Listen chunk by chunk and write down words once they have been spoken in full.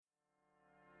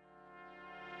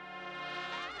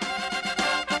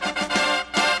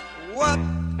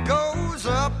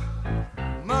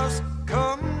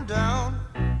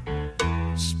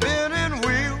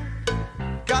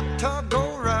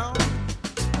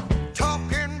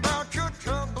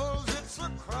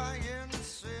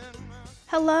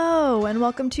Hello, and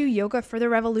welcome to Yoga for the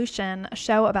Revolution, a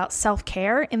show about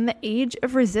self-care in the age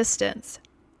of resistance.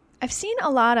 I've seen a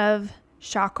lot of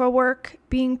chakra work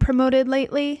being promoted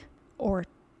lately, or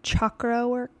chakra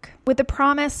work, with the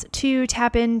promise to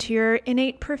tap into your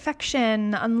innate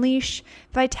perfection, unleash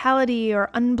vitality, or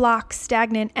unblock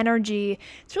stagnant energy.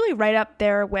 It's really right up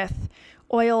there with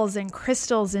oils and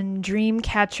crystals and dream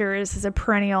catchers as a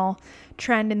perennial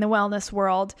trend in the wellness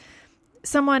world.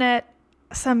 Someone at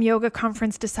some yoga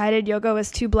conference decided yoga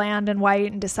was too bland and white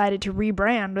and decided to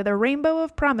rebrand with a rainbow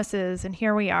of promises. And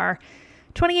here we are,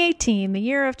 2018, the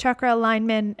year of chakra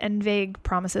alignment and vague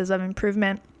promises of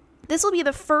improvement. This will be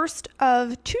the first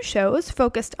of two shows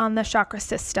focused on the chakra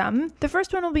system. The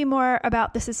first one will be more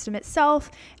about the system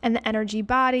itself and the energy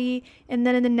body. And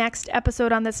then in the next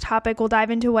episode on this topic, we'll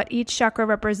dive into what each chakra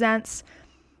represents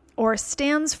or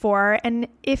stands for. And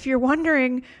if you're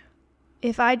wondering,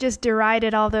 if I just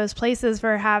derided all those places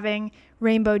for having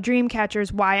rainbow dream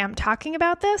catchers, why I'm talking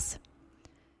about this?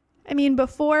 I mean,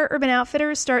 before Urban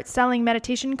Outfitters start selling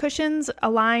meditation cushions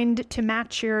aligned to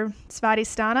match your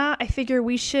Svadhisthana, I figure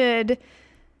we should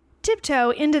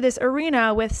tiptoe into this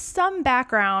arena with some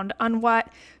background on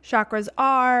what chakras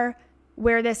are,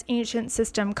 where this ancient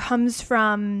system comes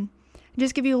from,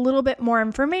 just give you a little bit more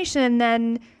information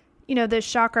than the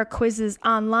chakra quizzes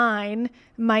online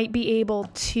might be able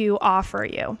to offer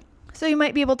you. So you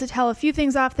might be able to tell a few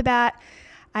things off the bat.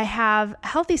 I have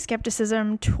healthy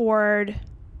skepticism toward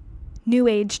new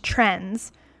age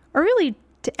trends, or really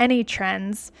to any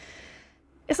trends.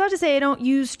 It's not to say I don't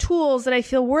use tools that I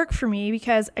feel work for me,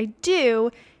 because I do.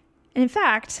 And in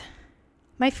fact,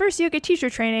 my first yoga teacher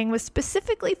training was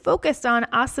specifically focused on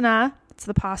asana,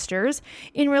 the postures,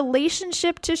 in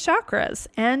relationship to chakras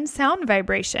and sound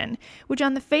vibration, which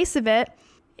on the face of it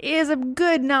is a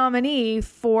good nominee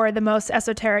for the most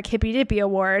esoteric hippy dippy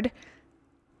award.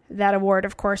 That award,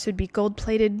 of course, would be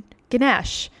gold-plated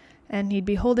Ganesh, and he'd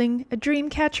be holding a dream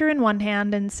catcher in one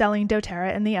hand and selling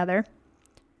doTERRA in the other.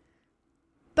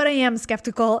 But I am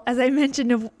skeptical, as I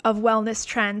mentioned, of wellness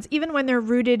trends, even when they're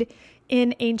rooted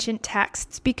in ancient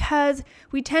texts, because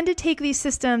we tend to take these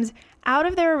systems out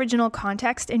of their original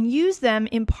context and use them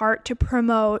in part to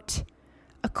promote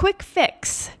a quick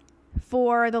fix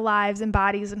for the lives and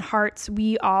bodies and hearts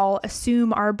we all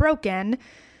assume are broken,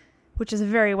 which is a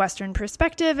very Western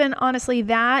perspective. And honestly,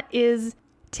 that is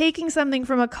taking something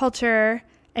from a culture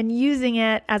and using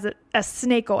it as a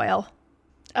snake oil,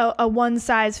 a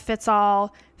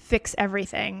one-size-fits-all,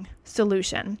 fix-everything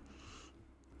solution.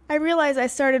 I realize I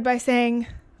started by saying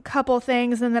a couple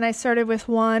things, and then I started with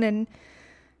one, and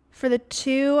for the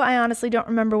two, I honestly don't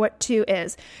remember what two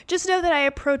is. Just know that I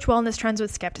approach wellness trends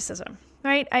with skepticism,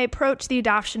 right? I approach the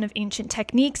adoption of ancient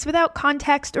techniques without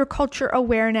context or culture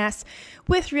awareness,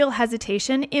 with real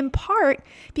hesitation, in part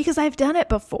because I've done it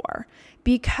before,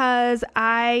 because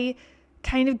I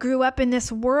kind of grew up in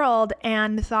this world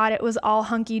and thought it was all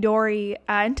hunky-dory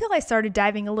until I started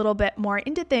diving a little bit more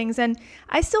into things. And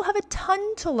I still have a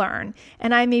ton to learn.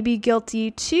 And I may be guilty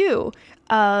too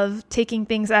of taking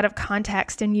things out of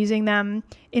context and using them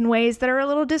in ways that are a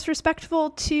little disrespectful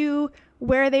to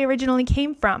where they originally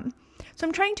came from. So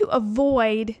I'm trying to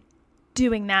avoid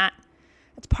doing that.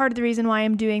 That's part of the reason why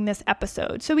I'm doing this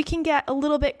episode, so we can get a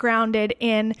little bit grounded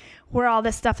in where all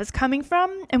this stuff is coming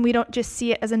from, and we don't just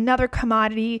see it as another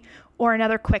commodity or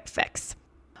another quick fix.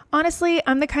 Honestly,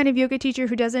 I'm the kind of yoga teacher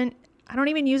who I don't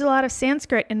even use a lot of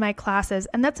Sanskrit in my classes,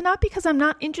 and that's not because I'm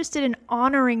not interested in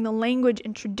honoring the language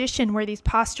and tradition where these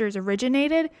postures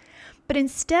originated, but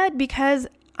instead because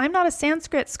I'm not a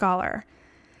Sanskrit scholar,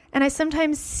 and I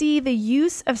sometimes see the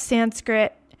use of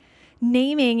Sanskrit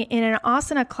naming in an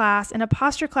asana class, in a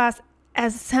posture class,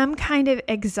 as some kind of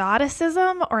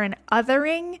exoticism or an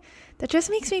othering that just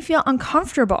makes me feel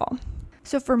uncomfortable.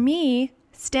 So for me,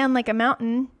 stand like a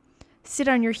mountain, sit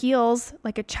on your heels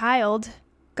like a child,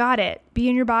 got it, be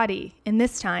in your body, in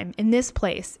this time, in this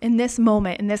place, in this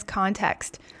moment, in this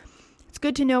context. It's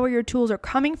good to know where your tools are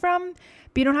coming from,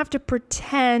 but you don't have to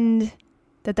pretend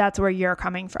that that's where you're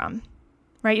coming from,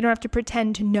 right? You don't have to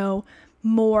pretend to know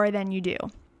more than you do.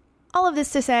 All of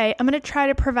this to say, I'm going to try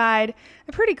to provide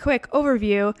a pretty quick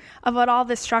overview of what all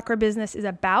this chakra business is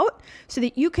about so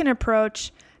that you can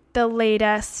approach the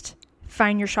latest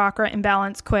Find Your Chakra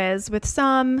Imbalance quiz with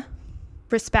some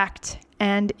respect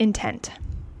and intent.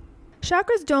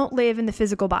 Chakras don't live in the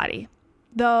physical body,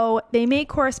 though they may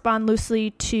correspond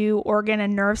loosely to organ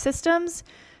and nerve systems,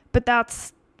 but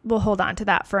we'll hold on to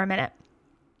that for a minute.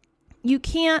 You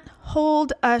can't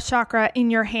hold a chakra in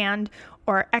your hand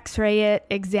or x-ray it,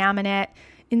 examine it.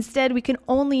 Instead, we can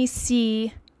only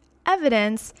see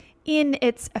evidence in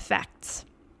its effects.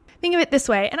 Think of it this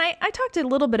way, and I talked a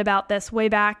little bit about this way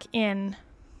back in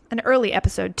an early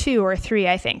episode, 2 or 3,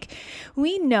 I think.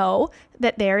 We know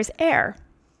that there's air.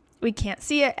 We can't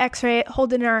see it, x-ray it,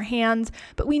 hold it in our hands,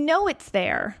 but we know it's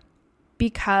there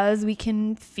because we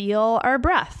can feel our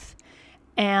breath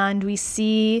and we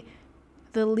see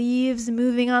the leaves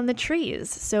moving on the trees,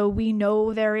 so we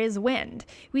know there is wind.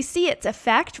 We see its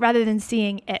effect rather than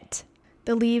seeing it.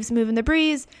 The leaves move in the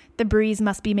breeze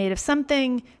must be made of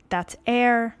something, that's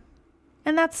air,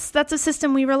 and that's a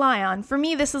system we rely on. For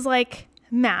me, this is like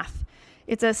math.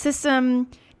 It's a system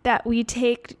that we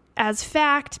take as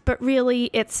fact, but really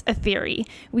it's a theory.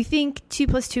 We think 2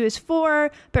 + 2 is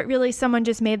 4, but really someone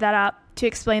just made that up to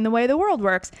explain the way the world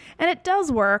works. And it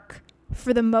does work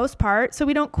for the most part, so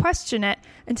we don't question it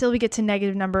until we get to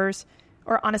negative numbers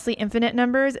or honestly infinite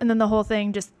numbers, and then the whole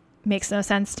thing just makes no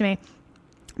sense to me.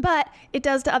 But it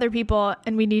does to other people,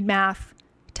 and we need math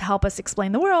to help us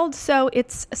explain the world, so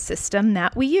it's a system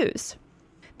that we use.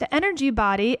 The energy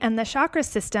body and the chakra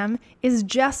system is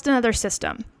just another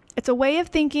system. It's a way of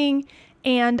thinking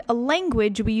and a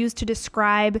language we use to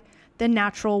describe the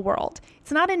natural world.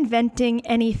 It's not inventing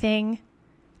anything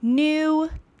new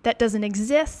that doesn't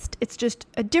exist. It's just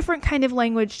a different kind of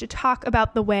language to talk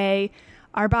about the way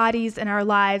our bodies and our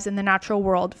lives in the natural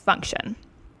world function.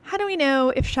 How do we know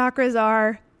if chakras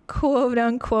are quote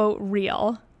unquote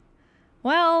real?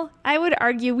 Well, I would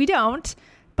argue we don't,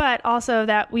 but also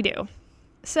that we do.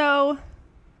 So,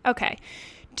 okay.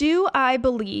 Do I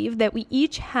believe that we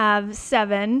each have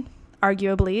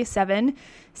arguably seven,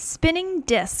 spinning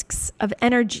disks of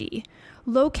energy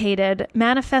located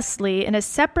manifestly in a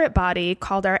separate body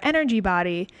called our energy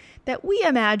body that we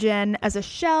imagine as a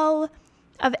shell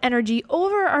of energy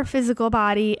over our physical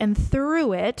body and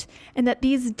through it, and that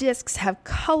these disks have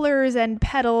colors and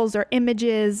petals or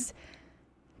images?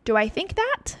 Do I think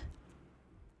that?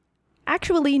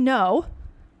 Actually, no,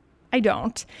 I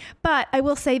don't. But I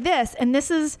will say this, and this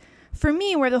is, for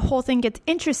me, where the whole thing gets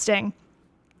interesting.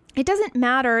 It doesn't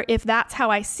matter if that's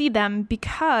how I see them,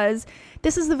 because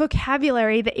this is the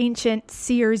vocabulary the ancient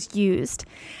seers used.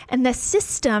 And the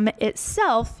system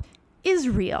itself is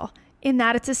real, in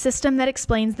that it's a system that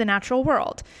explains the natural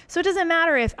world. So it doesn't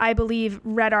matter if I believe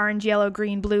red, orange, yellow,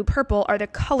 green, blue, purple are the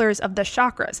colors of the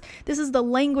chakras. This is the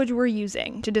language we're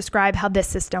using to describe how this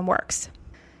system works.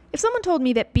 If someone told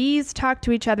me that bees talk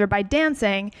to each other by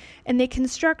dancing and they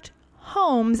construct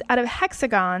homes out of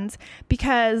hexagons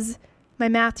because my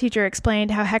math teacher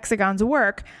explained how hexagons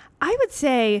work, I would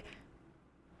say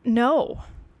no.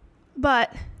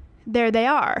 But there they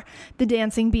are, the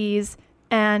dancing bees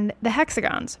and the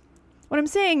hexagons. What I'm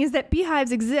saying is that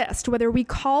beehives exist, whether we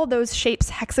call those shapes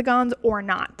hexagons or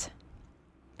not.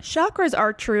 Chakras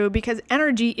are true because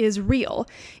energy is real,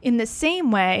 in the same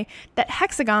way that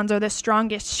hexagons are the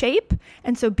strongest shape,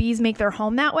 and so bees make their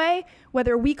home that way,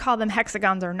 whether we call them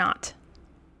hexagons or not.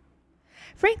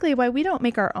 Frankly, why we don't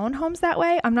make our own homes that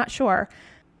way, I'm not sure,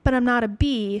 but I'm not a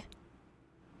bee,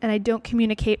 and I don't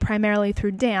communicate primarily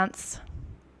through dance,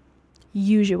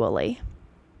 usually.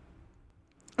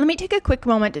 Let me take a quick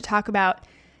moment to talk about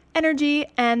energy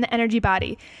and the energy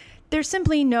body. There's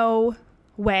simply no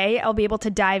way I'll be able to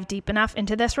dive deep enough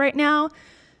into this right now. I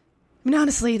mean,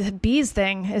 honestly, the bees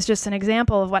thing is just an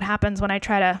example of what happens when I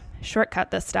try to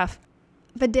shortcut this stuff.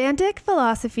 Vedantic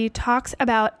philosophy talks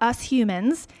about us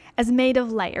humans as made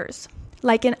of layers,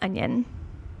 like an onion.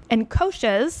 And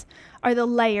koshas are the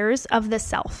layers of the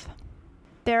self.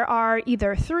 There are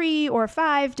either 3 or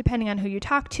 5, depending on who you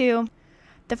talk to.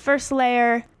 The first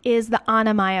layer is the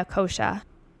Annamaya kosha.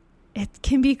 It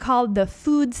can be called the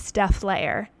food stuff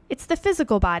layer. It's the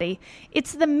physical body.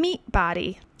 It's the meat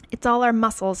body. It's all our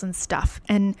muscles and stuff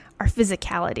and our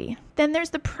physicality. Then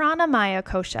there's the Pranamaya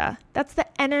kosha. That's the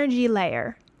energy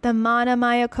layer. The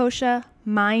Manamaya kosha,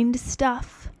 mind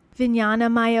stuff.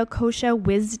 Vijnanamaya kosha,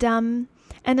 wisdom.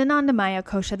 And Anandamaya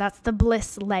kosha, that's the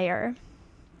bliss layer.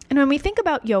 And when we think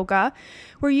about yoga,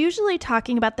 we're usually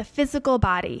talking about the physical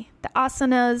body, the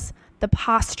asanas, the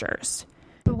postures.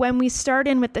 But when we start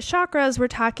in with the chakras, we're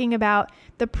talking about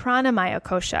the Pranamaya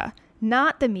kosha,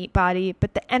 not the meat body,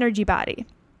 but the energy body.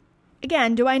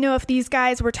 Again, do I know if these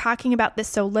guys were talking about this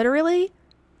so literally?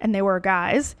 And they were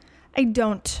guys. I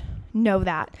don't know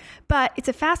that. But it's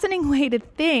a fascinating way to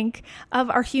think of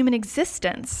our human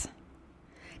existence.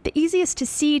 The easiest to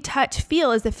see, touch,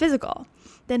 feel is the physical.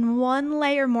 Then one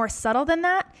layer more subtle than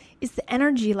that is the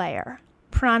energy layer,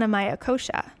 Pranamaya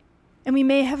kosha. And we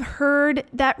may have heard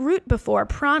that root before,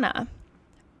 prana.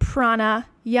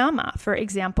 Pranayama, for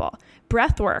example,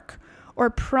 breath work, or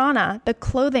prana, the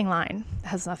clothing line. That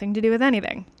has nothing to do with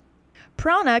anything.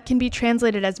 Prana can be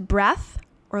translated as breath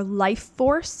or life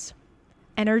force,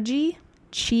 energy,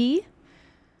 chi.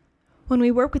 When we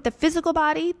work with the physical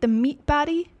body, the meat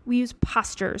body, we use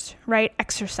postures, right?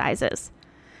 Exercises.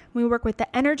 When we work with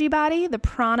the energy body, the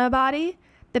prana body,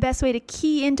 the best way to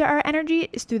key into our energy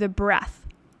is through the breath.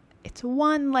 It's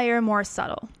one layer more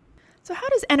subtle. So how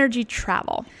does energy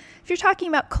travel? If you're talking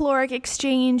about caloric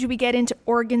exchange, we get into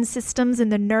organ systems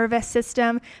and the nervous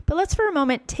system. But let's for a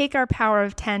moment take our power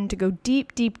of 10 to go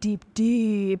deep, deep, deep,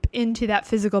 deep into that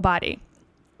physical body.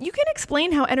 You can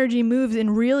explain how energy moves in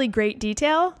really great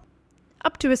detail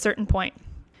up to a certain point.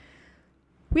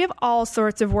 We have all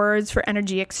sorts of words for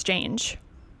energy exchange.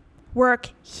 Work,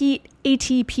 heat,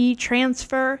 ATP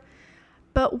transfer.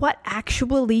 But what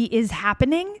actually is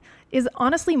happening is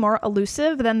honestly more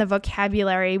elusive than the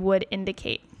vocabulary would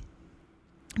indicate.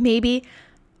 Maybe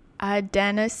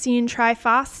adenosine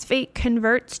triphosphate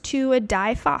converts to a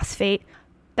diphosphate.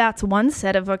 That's one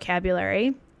set of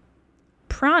vocabulary.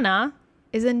 Prana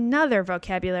is another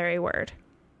vocabulary word.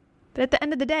 But at the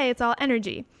end of the day, it's all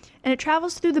energy. And it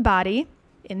travels through the body,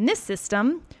 in this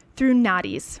system, through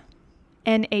nadis.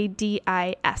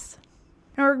 Nadis.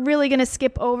 And we're really going to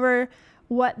skip over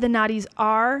what the nadis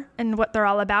are and what they're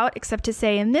all about, except to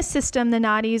say in this system, the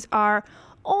nadis are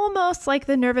almost like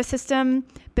the nervous system,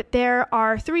 but there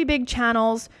are 3 big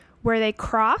channels where they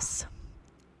cross.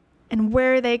 And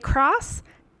where they cross,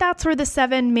 that's where the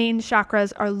 7 main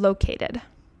chakras are located.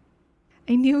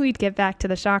 I knew we'd get back to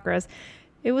the chakras.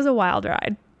 It was a wild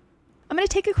ride. I'm going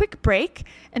to take a quick break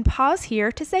and pause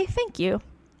here to say thank you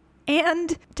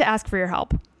and to ask for your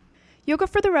help. Yoga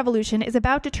for the Revolution is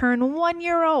about to turn 1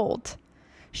 year old.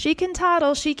 She can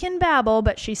toddle, she can babble,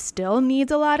 but she still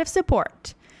needs a lot of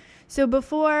support. So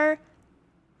before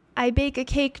I bake a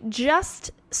cake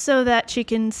just so that she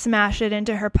can smash it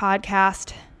into her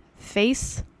podcast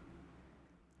face,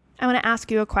 I want to ask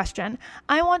you a question.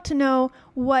 I want to know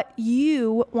what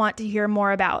you want to hear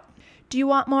more about. Do you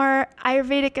want more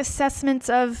Ayurvedic assessments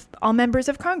of all members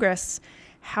of Congress?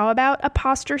 How about a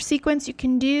posture sequence you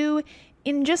can do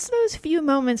in just those few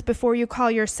moments before you call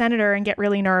your senator and get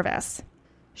really nervous?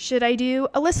 Should I do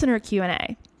a listener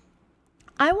Q&A?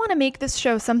 I want to make this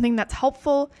show something that's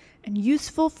helpful and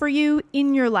useful for you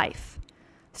in your life.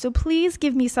 So please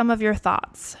give me some of your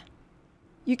thoughts.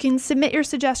 You can submit your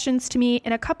suggestions to me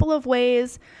in a couple of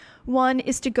ways. One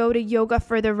is to go to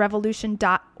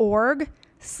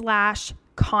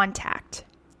yogafortherevolution.org/contact.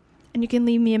 And you can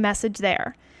leave me a message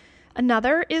there.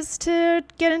 Another is to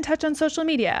get in touch on social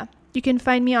media. You can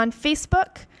find me on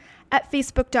Facebook at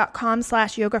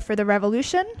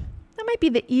facebook.com/yogafortherevolution. That might be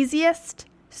the easiest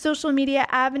social media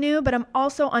avenue, but I'm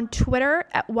also on Twitter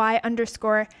at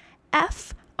Y_F_T_R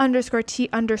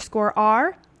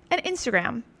and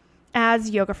Instagram as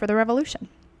Yoga for the Revolution.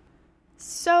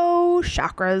 So,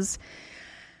 chakras.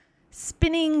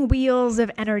 Spinning wheels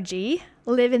of energy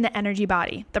live in the energy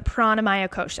body, the pranamaya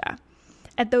kosha,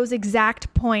 at those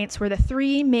exact points where the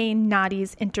 3 main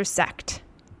nadis intersect.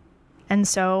 And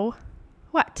so,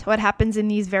 what? What happens in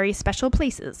these very special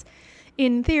places?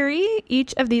 In theory,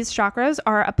 each of these chakras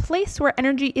are a place where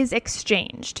energy is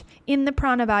exchanged in the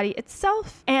prana body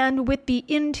itself and with the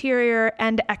interior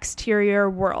and exterior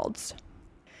worlds.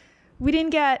 We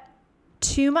didn't get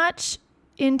too much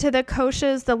into the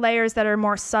koshas, the layers that are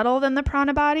more subtle than the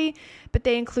prana body, but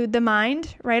they include the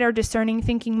mind, right? Our discerning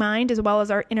thinking mind, as well as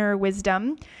our inner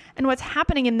wisdom. And what's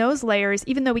happening in those layers,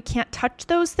 even though we can't touch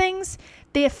those things,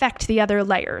 they affect the other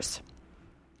layers.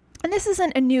 And this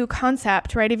isn't a new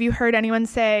concept, right? Have you heard anyone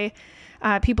say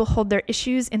people hold their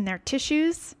issues in their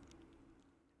tissues?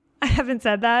 I haven't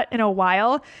said that in a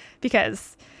while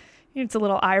because it's a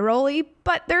little eye-rolly,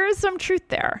 but there is some truth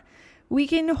there. We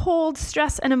can hold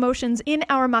stress and emotions in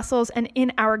our muscles and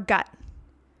in our gut.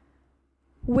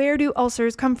 Where do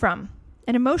ulcers come from?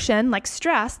 An emotion like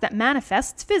stress that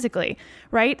manifests physically,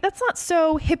 right? That's not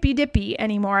so hippy-dippy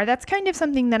anymore. That's kind of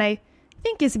something that I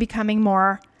think is becoming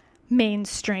more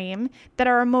mainstream, that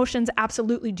our emotions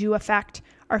absolutely do affect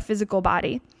our physical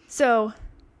body. So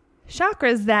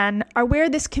chakras then are where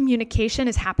this communication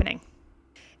is happening.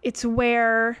 It's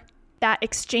where that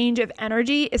exchange of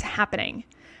energy is happening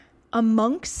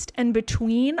amongst and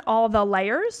between all the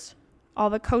layers, all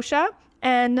the kosha,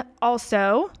 and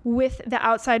also with the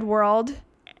outside world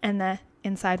and the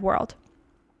inside world.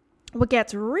 What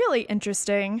gets really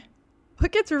interesting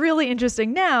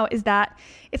now is that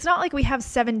it's not like we have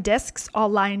 7 discs all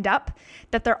lined up,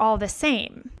 that they're all the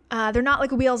same. They're not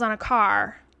like wheels on a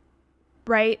car,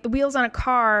 right? The wheels on a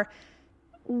car,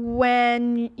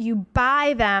 when you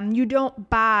buy them, you don't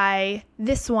buy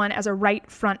this one as a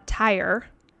right front tire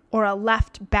or a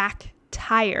left back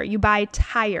tire. You buy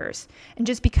tires. And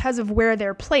just because of where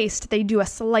they're placed, they do a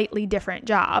slightly different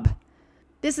job.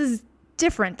 This is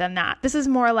different than that. This is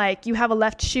more like you have a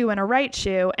left shoe and a right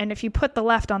shoe, and if you put the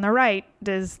left on the right,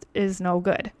 this is no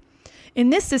good. In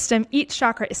this system, each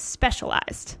chakra is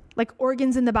specialized, like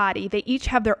organs in the body. They each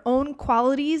have their own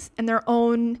qualities and their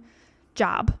own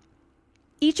job.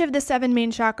 Each of the 7 main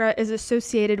chakra is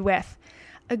associated with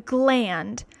a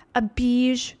gland, a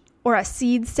bij or a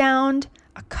seed sound,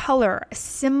 a color, a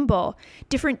symbol,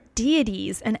 different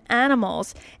deities and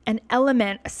animals, an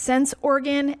element, a sense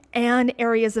organ, and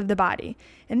areas of the body.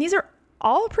 And these are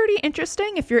all pretty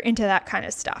interesting if you're into that kind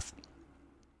of stuff.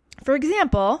 For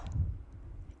example,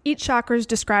 each chakra is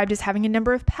described as having a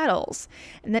number of petals,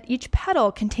 and that each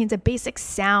petal contains a basic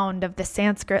sound of the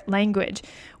Sanskrit language,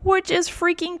 which is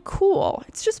freaking cool.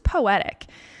 It's just poetic.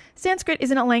 Sanskrit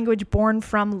isn't a language born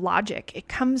from logic. It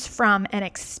comes from an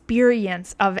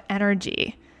experience of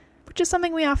energy, which is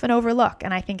something we often overlook,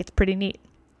 and I think it's pretty neat.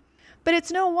 But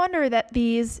it's no wonder that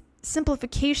these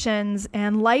simplifications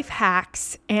and life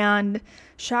hacks and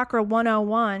chakra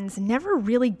 101s never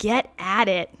really get at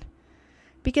it,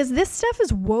 because this stuff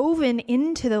is woven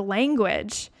into the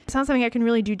language. It's not something I can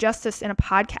really do justice in a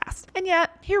podcast. And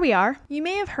yet, here we are. You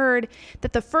may have heard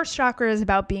that the first chakra is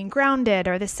about being grounded,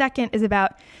 or the second is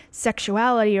about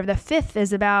sexuality, or the fifth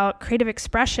is about creative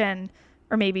expression,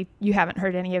 or maybe you haven't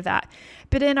heard any of that.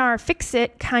 But in our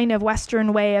fix-it kind of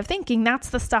Western way of thinking, that's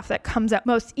the stuff that comes up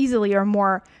most easily or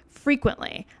more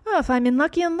frequently. Oh, if I'm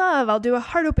unlucky in love, I'll do a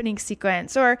heart-opening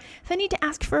sequence. Or if I need to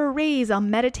ask for a raise, I'll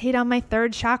meditate on my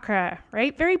third chakra,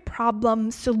 right? Very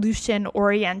problem-solution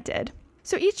oriented.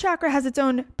 So each chakra has its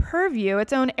own purview,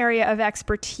 its own area of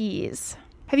expertise.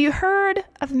 Have you heard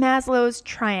of Maslow's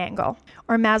triangle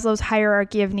or Maslow's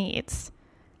hierarchy of needs?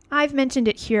 I've mentioned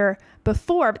it here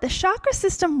before, but the chakra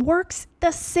system works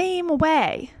the same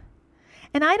way.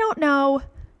 And I don't know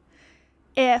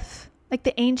if, like,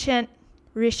 the ancient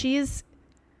rishis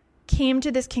came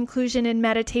to this conclusion in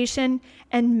meditation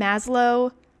and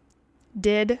Maslow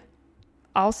did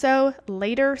also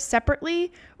later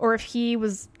separately, or if he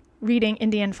was reading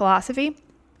Indian philosophy.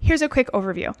 Here's a quick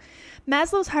overview.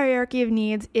 Maslow's hierarchy of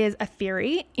needs is a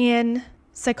theory in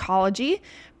psychology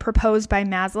proposed by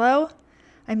Maslow.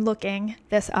 I'm looking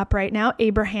this up right now.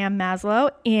 Abraham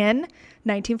Maslow in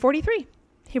 1943.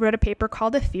 He wrote a paper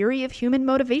called A Theory of Human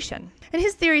Motivation. And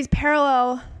his theories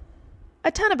parallel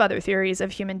a ton of other theories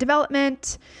of human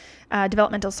development,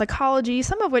 developmental psychology,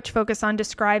 some of which focus on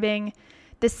describing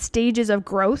the stages of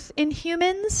growth in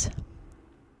humans.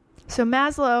 So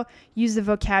Maslow used the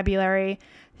vocabulary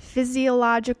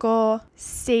physiological,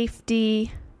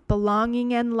 safety,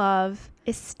 belonging and love,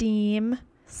 esteem,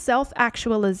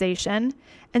 self-actualization,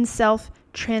 and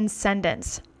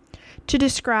self-transcendence to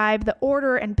describe the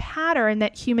order and pattern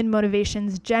that human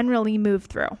motivations generally move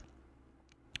through.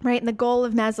 Right? And the goal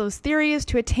of Maslow's theory is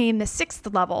to attain the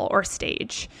 6th level or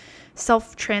stage,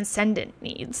 self-transcendent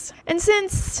needs. And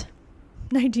since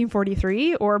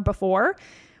 1943 or before,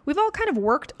 we've all kind of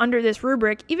worked under this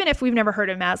rubric, even if we've never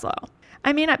heard of Maslow.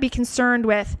 I may not be concerned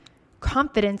with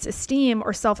confidence, esteem,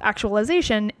 or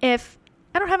self-actualization if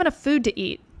I don't have enough food to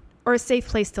eat or a safe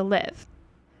place to live.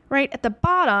 Right? At the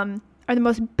bottom are the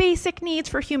most basic needs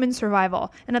for human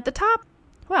survival. And at the top,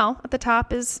 well, at the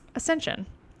top is ascension,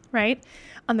 right?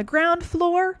 On the ground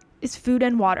floor is food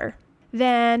and water.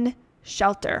 Then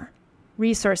shelter,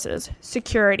 resources,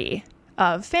 security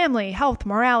of family, health,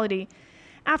 morality.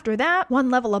 After that, one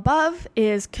level above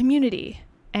is community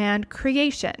and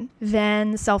creation,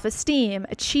 then self-esteem,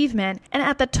 achievement, and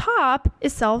at the top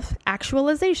is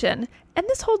self-actualization. And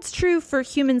this holds true for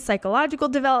human psychological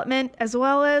development as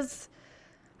well as,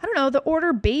 the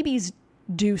order babies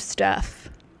do stuff.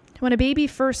 When a baby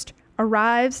first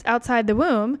arrives outside the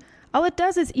womb, all it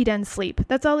does is eat and sleep.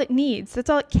 That's all it needs. That's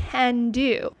all it can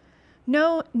do.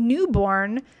 No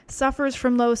newborn suffers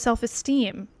from low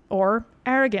self-esteem or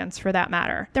arrogance for that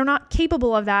matter. They're not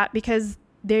capable of that because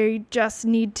they just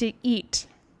need to eat,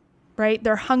 right?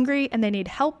 They're hungry and they need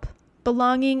help.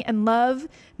 Belonging and love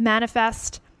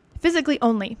manifest physically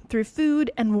only through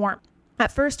food and warmth.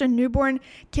 At first, a newborn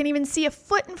can't even see a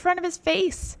foot in front of his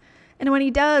face. And when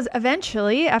he does,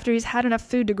 eventually, after he's had enough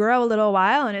food to grow a little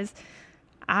while and his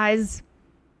eyes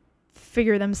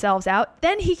figure themselves out,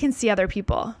 then he can see other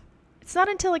people. It's not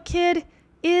until a kid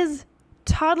is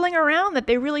toddling around that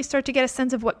they really start to get a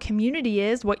sense of what community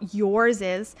is, what yours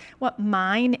is, what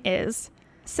mine is.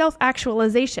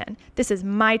 Self-actualization. This is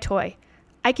my toy.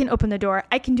 I can open the door.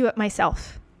 I can do it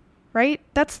myself, right?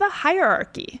 That's the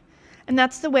hierarchy. And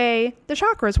that's the way the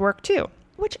chakras work too,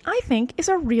 which I think is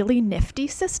a really nifty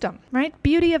system, right?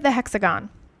 Beauty of the hexagon.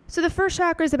 So the first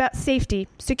chakra is about safety,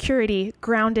 security,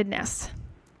 groundedness.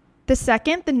 The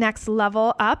second, the next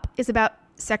level up, is about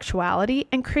sexuality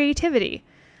and creativity.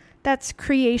 That's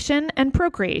creation and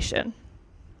procreation.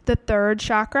 The third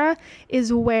chakra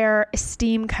is where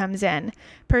esteem comes in,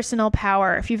 personal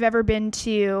power. If you've ever been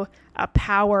to a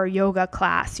power yoga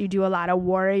class, you do a lot of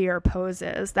warrior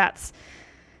poses. That's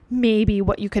maybe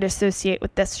what you could associate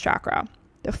with this chakra.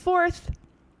 The fourth,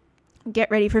 get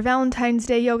ready for Valentine's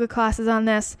Day yoga classes on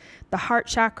this, the heart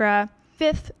chakra.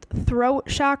 Fifth, throat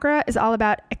chakra is all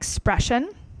about expression.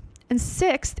 And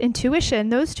sixth, intuition.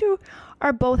 Those two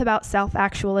are both about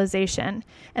self-actualization.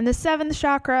 And the seventh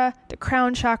chakra, the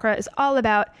crown chakra, is all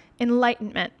about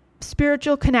enlightenment,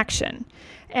 spiritual connection,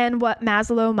 and what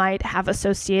Maslow might have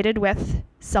associated with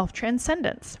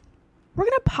self-transcendence. We're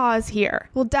going to pause here.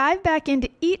 We'll dive back into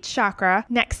each chakra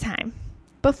next time.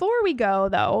 Before we go,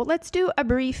 though, let's do a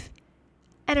brief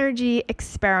energy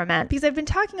experiment, because I've been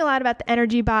talking a lot about the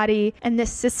energy body and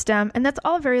this system, and that's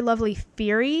all very lovely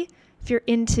theory if you're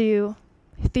into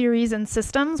theories and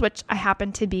systems, which I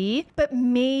happen to be, but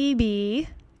maybe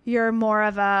you're more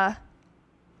of a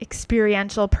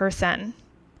experiential person,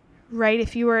 right?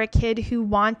 If you were a kid who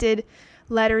wanted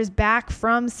letters back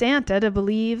from Santa to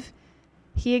believe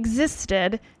he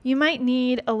existed, you might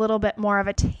need a little bit more of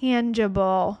a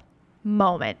tangible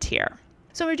moment here.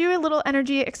 So we're doing a little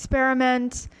energy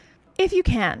experiment. If you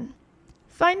can,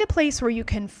 find a place where you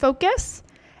can focus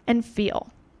and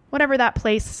feel, whatever that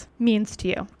place means to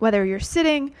you. Whether you're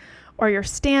sitting or you're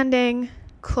standing,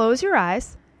 close your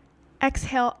eyes,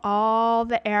 exhale all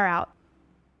the air out.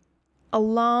 A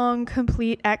long,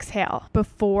 complete exhale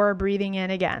before breathing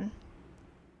in again.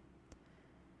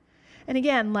 And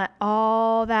again, let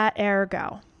all that air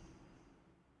go.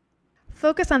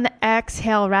 Focus on the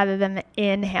exhale rather than the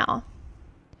inhale.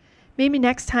 Maybe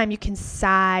next time you can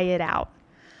sigh it out.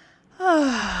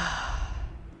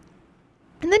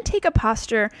 And then take a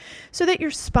posture so that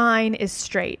your spine is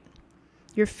straight.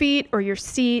 Your feet or your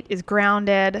seat is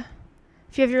grounded.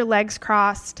 If you have your legs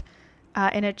crossed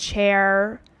in a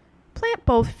chair, plant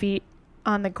both feet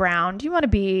on the ground. You want to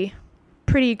be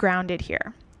pretty grounded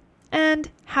here. And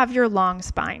have your long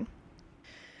spine.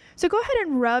 So go ahead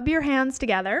and rub your hands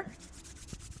together.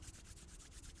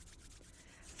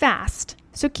 Fast.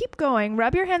 So keep going.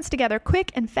 Rub your hands together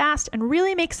quick and fast and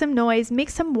really make some noise. Make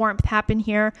some warmth happen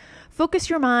here. Focus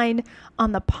your mind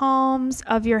on the palms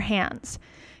of your hands.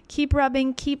 Keep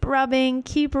rubbing, keep rubbing,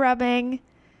 keep rubbing.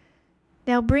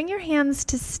 Now bring your hands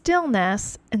to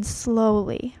stillness and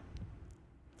slowly,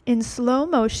 in slow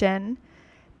motion,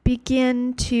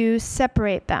 begin to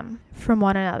separate them from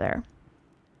one another.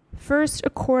 First,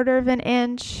 1/4 of an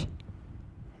inch,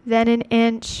 then an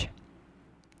inch.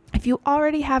 If you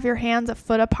already have your hands a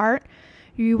foot apart,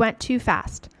 you went too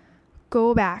fast.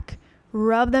 Go back,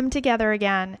 rub them together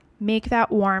again, make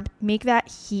that warmth, make that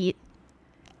heat,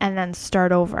 and then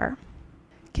start over.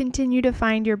 Continue to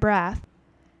find your breath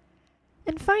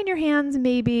and find your hands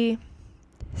maybe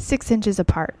 6 inches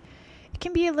apart. It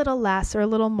can be a little less or a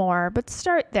little more, but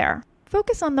start there.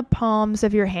 Focus on the palms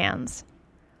of your hands.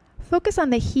 Focus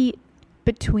on the heat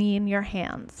between your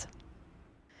hands.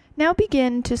 Now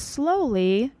begin to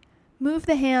slowly move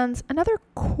the hands another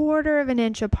 1/4 of an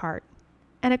inch apart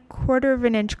and 1/4 of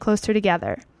an inch closer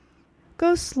together.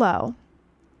 Go slow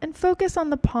and focus on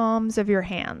the palms of your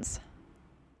hands.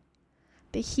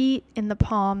 The heat in the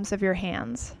palms of your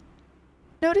hands.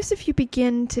 Notice if you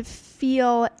begin to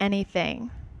feel anything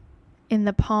in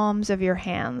the palms of your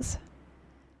hands.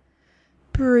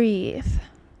 Breathe.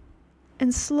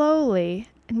 And slowly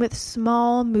and with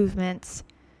small movements,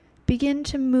 begin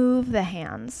to move the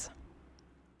hands.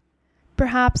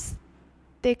 Perhaps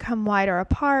they come wider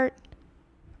apart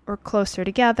or closer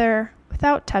together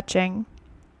without touching.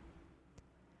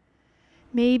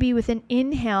 Maybe with an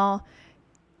inhale,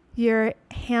 your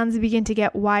hands begin to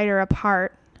get wider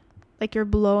apart, like you're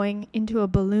blowing into a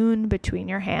balloon between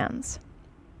your hands.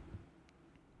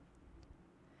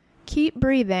 Keep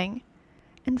breathing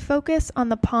and focus on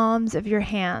the palms of your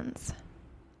hands.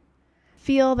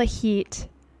 Feel the heat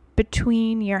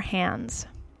between your hands.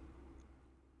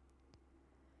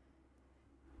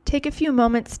 Take a few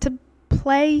moments to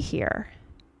play here.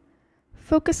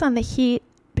 Focus on the heat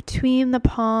between the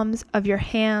palms of your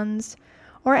hands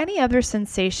or any other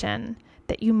sensation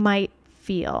that you might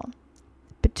feel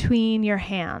between your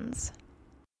hands.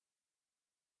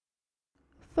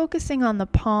 Focusing on the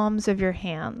palms of your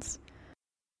hands.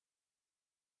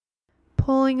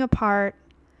 Pulling apart,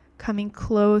 coming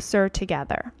closer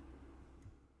together.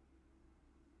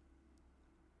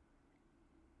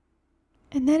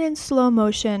 And then in slow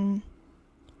motion,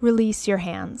 release your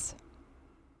hands.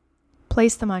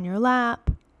 Place them on your lap,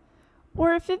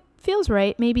 or if it feels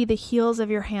right, maybe the heels of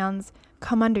your hands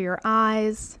come under your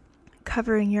eyes,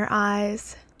 covering your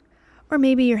eyes, or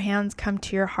maybe your hands come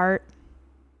to your heart.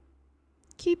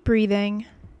 Keep breathing.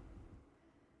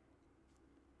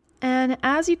 And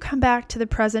as you come back to the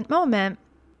present moment,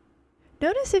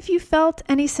 notice if you felt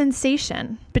any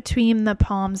sensation between the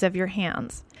palms of your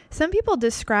hands. Some people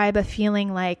describe a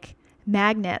feeling like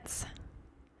magnets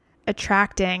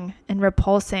attracting and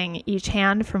repulsing each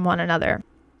hand from one another,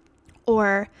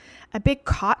 or a big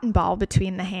cotton ball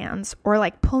between the hands, or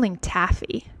like pulling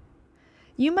taffy.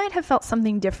 You might have felt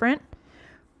something different,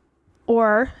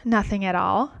 or nothing at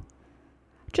all.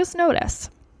 Just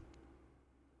notice.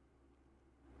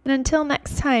 And until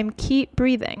next time, keep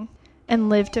breathing and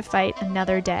live to fight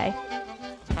another day.